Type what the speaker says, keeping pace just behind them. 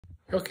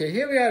Okay,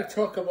 here we are to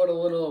talk about a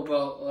little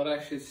about what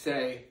I should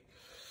say,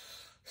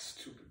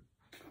 stupid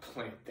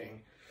plant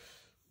thing,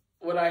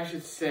 what I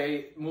should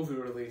say, movie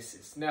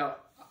releases. Now,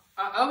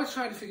 I was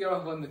trying to figure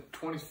out when the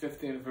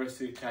 25th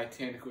anniversary of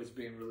Titanic was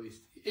being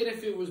released, and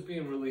if it was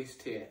being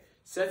released here.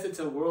 Since it's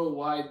a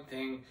worldwide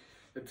thing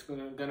that's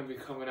going to be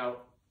coming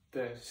out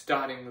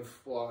starting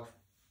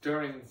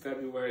during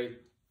February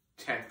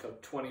 10th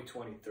of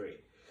 2023.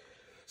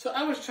 So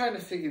I was trying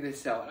to figure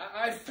this out.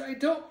 I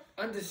don't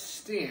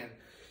understand.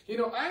 You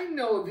know, I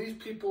know these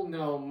people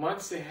know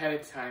months ahead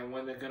of time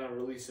when they're going to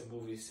release a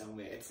movie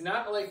somewhere. It's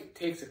not like it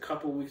takes a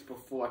couple weeks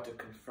before to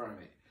confirm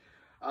it.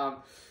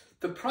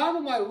 The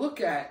problem I look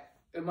at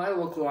in my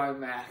local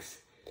IMAX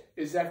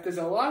is that there's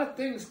a lot of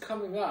things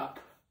coming up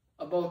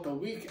about the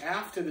week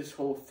after this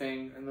whole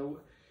thing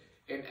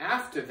and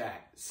after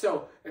that.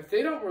 So if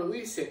they don't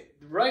release it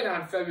right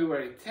on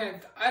February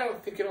 10th, I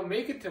don't think it'll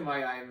make it to my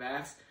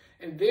IMAX.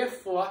 And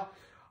therefore,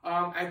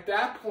 at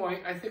that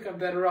point, I think I'm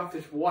better off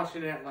just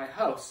watching it at my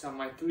house on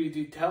my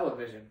 3D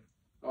television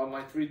or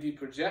my 3D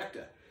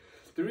projector.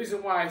 The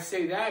reason why I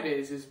say that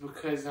is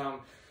because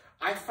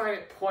I find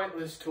it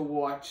pointless to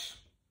watch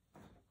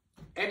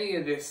any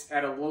of this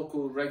at a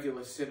local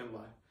regular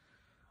cinema.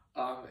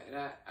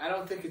 And I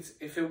don't think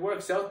if it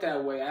works out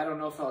that way, I don't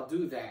know if I'll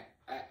do that.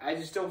 I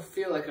just don't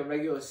feel like a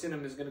regular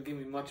cinema is going to give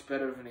me much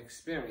better of an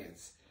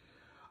experience.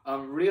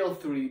 Real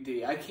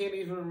 3D. I can't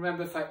even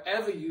remember if I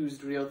ever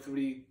used real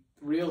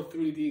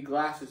 3D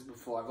glasses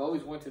before. I've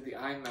always went to the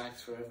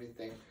IMAX for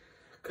everything.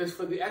 Because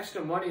for the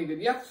extra money,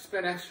 you have to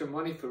spend extra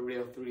money for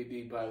real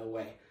 3D, by the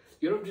way.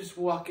 You don't just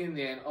walk in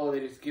there and, they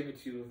just give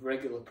it to you at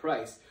regular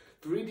price.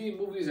 3D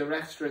movies are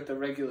extra at the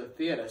regular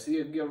theater, so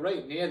you're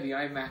right near the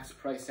IMAX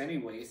price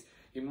anyways.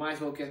 You might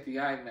as well get the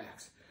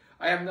IMAX.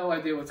 I have no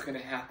idea what's going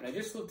to happen. I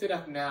just looked it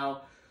up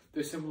now.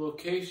 There's some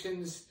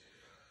locations.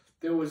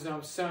 There was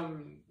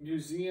some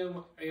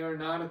museum,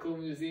 aeronautical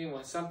museum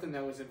or something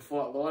that was in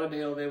Fort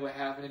Lauderdale they were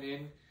having it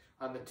in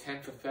on the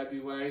 10th of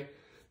February.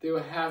 They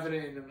were having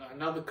it in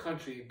another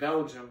country,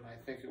 Belgium, I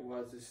think it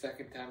was, the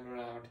second time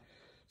around.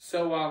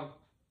 So,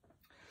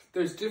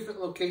 there's different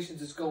locations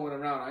that's going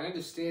around. I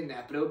understand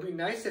that, but it would be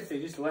nice if they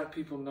just let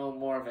people know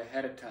more of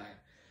ahead of time.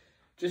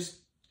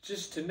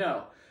 Just to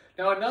know.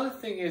 Now, another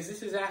thing is,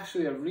 this is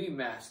actually a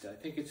remaster. I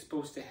think it's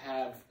supposed to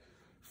have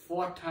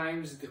 4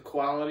 times the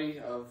quality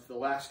of the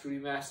last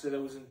remaster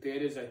that was in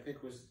theaters. I think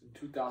it was in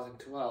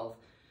 2012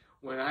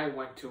 when I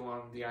went to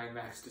the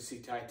IMAX to see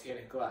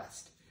Titanic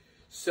last.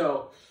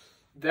 So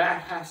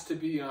that has to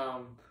be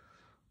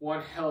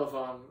one hell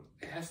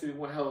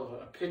of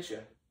a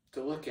picture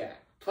to look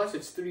at. Plus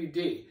it's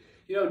 3D.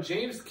 You know,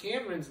 James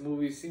Cameron's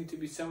movies seem to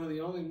be some of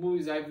the only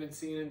movies I've been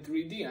seeing in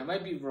 3D. I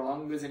might be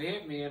wrong. There's an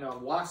Ant-Man or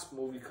Wasp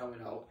movie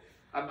coming out.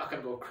 I'm not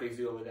going to go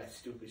crazy over that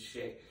stupid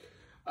shit.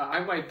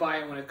 I might buy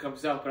it when it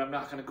comes out, but I'm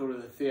not going to go to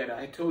the theater.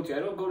 I told you, I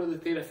don't go to the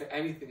theater for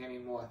anything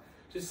anymore.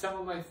 Just some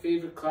of my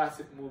favorite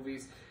classic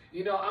movies.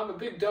 You know, I'm a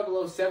big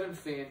 007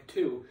 fan,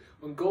 too.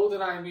 When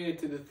GoldenEye made it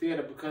to the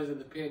theater because of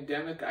the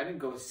pandemic, I didn't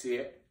go see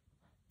it.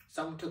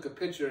 Someone took a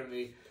picture of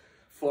me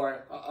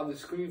on the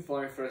screen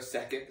for me for a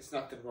second. There's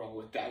nothing wrong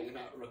with that. You're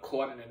not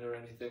recording it or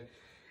anything.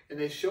 And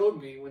they showed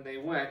me when they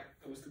went,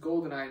 it was the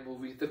GoldenEye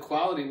movie, the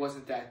quality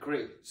wasn't that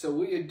great. So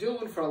what you're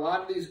doing for a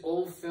lot of these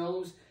old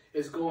films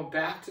is going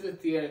back to the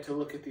theater to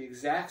look at the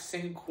exact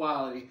same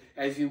quality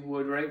as you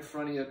would right in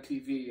front of your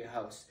TV at your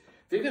house.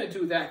 If you're going to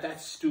do that,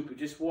 that's stupid.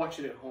 Just watch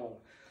it at home.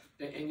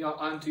 And you're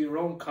onto your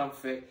own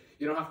comfort.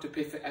 You don't have to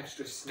pay for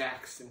extra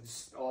snacks and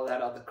all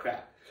that other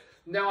crap.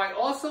 Now, I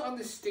also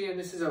understand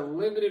this is a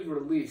limited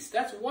release.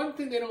 That's one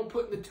thing they don't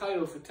put in the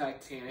title for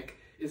Titanic,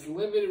 is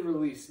limited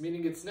release,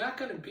 meaning it's not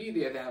going to be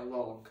there that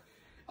long.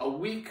 A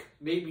week,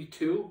 maybe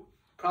 2,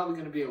 probably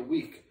going to be a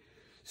week.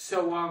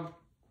 So,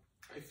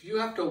 if you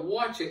have to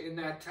watch it in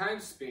that time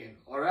span,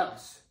 or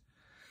else.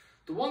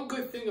 The one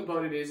good thing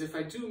about it is, if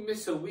I do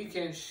miss a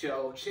weekend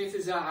show,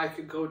 chances are I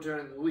could go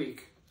during the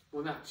week.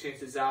 Well, not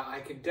chances are, I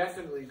can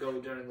definitely go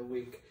during the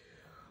week.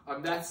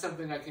 That's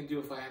something I can do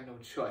if I have no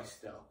choice,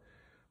 though.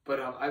 But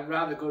I'd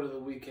rather go to the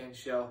weekend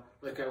show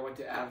like I went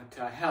to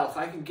Avatar. Hell, if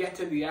I can get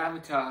to the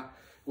Avatar,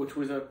 which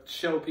was a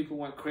show people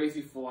went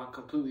crazy for and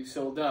completely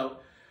sold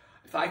out,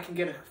 if I can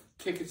get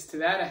tickets to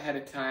that ahead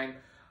of time,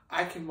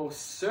 I can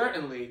most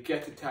certainly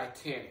get to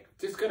Titanic.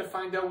 Just got to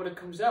find out when it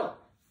comes out.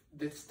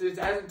 This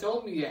hasn't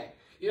told me yet.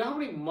 You know how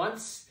many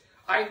months?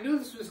 I knew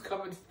this was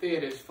coming to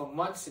theaters for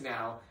months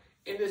now,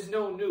 and there's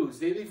no news.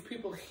 They leave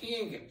people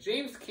hanging.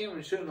 James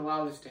Cameron shouldn't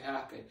allow this to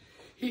happen.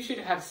 He should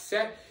have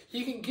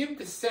he can give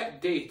the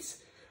set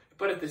dates,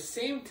 but at the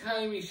same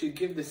time, he should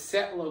give the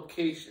set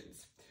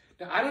locations.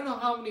 Now, I don't know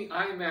how many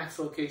IMAX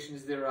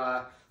locations there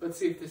are. Let's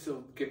see if this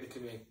will give it to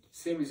me.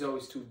 Sami's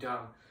always too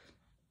dumb.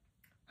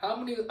 How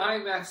many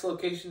IMAX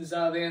locations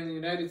are there in the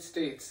United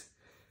States?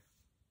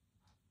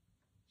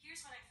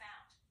 Here's what I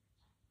found.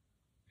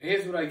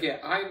 Here's what I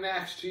get.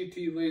 IMAX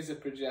GT laser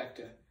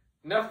projector.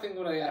 Nothing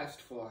what I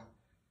asked for.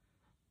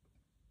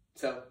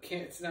 So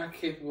it's not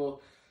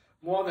capable.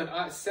 More than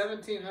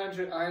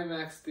 1,700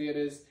 IMAX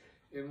theaters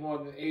in more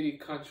than 80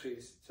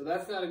 countries. So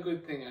that's not a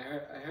good thing.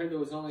 I heard there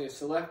was only a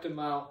select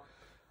amount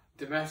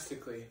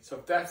domestically. So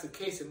if that's the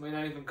case, it might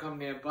not even come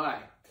nearby.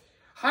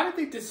 How did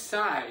they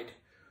decide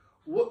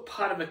what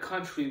part of the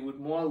country would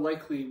more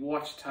likely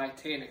watch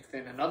Titanic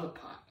than another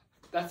part?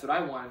 That's what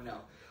I want to know.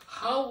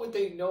 How would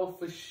they know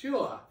for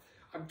sure?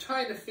 I'm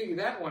trying to figure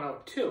that one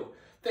out too.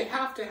 They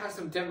have to have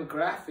some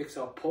demographics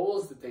or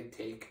polls that they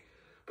take,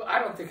 but I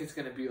don't think it's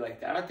going to be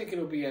like that. I think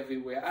it'll be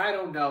everywhere. I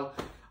don't know.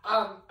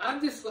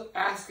 I'm just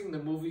asking the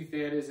movie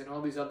theaters and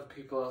all these other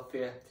people out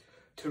there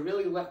to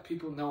really let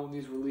people know when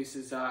these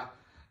releases are.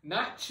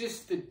 Not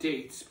just the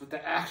dates, but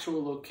the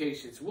actual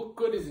locations. What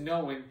good is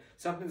knowing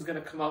something's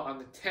going to come out on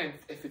the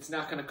 10th if it's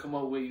not going to come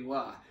out where you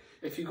are?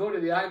 If you go to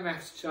the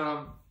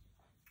IMAX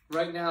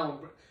right now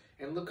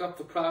and look up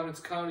the Providence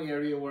County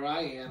area where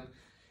I am,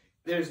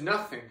 there's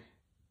nothing.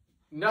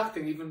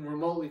 Nothing even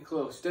remotely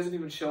close. Doesn't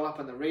even show up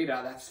on the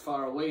radar. That's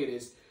far away it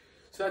is.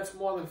 So that's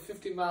more than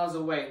 50 miles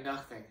away.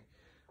 Nothing.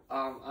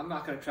 I'm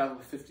not going to travel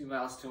 50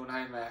 miles to an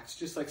IMAX.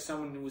 Just like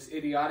someone who was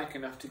idiotic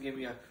enough to give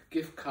me a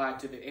gift card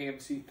to the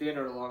AMC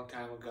theater a long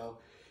time ago,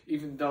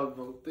 even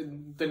though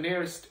the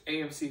nearest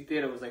AMC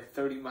theater was like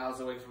 30 miles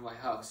away from my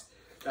house.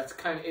 That's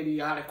kind of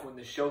idiotic when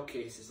the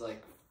showcase is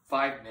like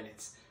 5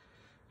 minutes.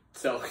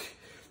 So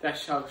that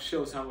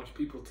shows how much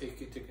people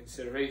take into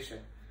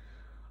consideration.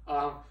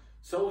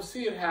 So we'll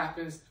see what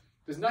happens.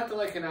 There's nothing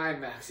like an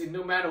IMAX. And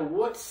no matter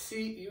what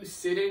seat you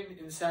sit in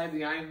inside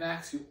the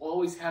IMAX, you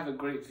always have a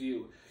great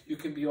view. You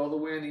can be all the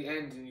way in the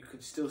end and you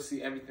can still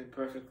see everything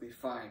perfectly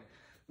fine.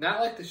 Not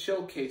like the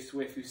showcase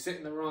where if you sit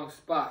in the wrong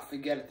spot,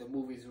 forget it, the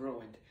movie's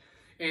ruined.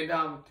 And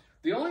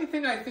the only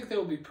thing I think that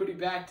would be pretty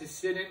bad to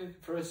sit in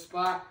for a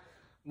spot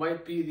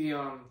might be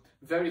the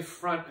very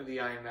front of the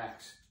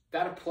IMAX.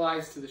 That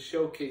applies to the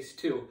showcase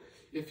too.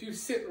 If you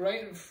sit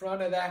right in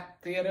front of that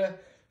theater,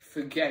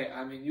 forget it.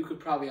 I mean, you could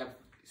probably have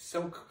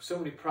so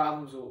many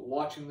problems with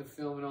watching the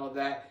film and all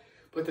that.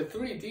 But the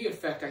 3D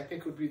effect, I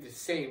think, would be the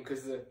same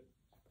because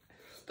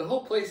the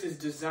whole place is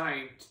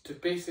designed to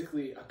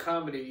basically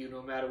accommodate you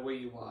no matter where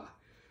you are.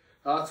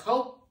 Let's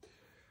hope.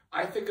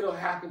 I think it'll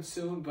happen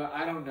soon, but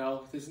I don't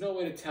know. There's no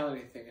way to tell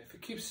anything. If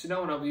it keeps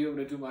snowing, I'll be able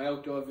to do my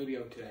outdoor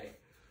video today.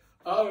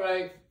 All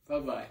right.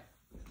 Bye-bye.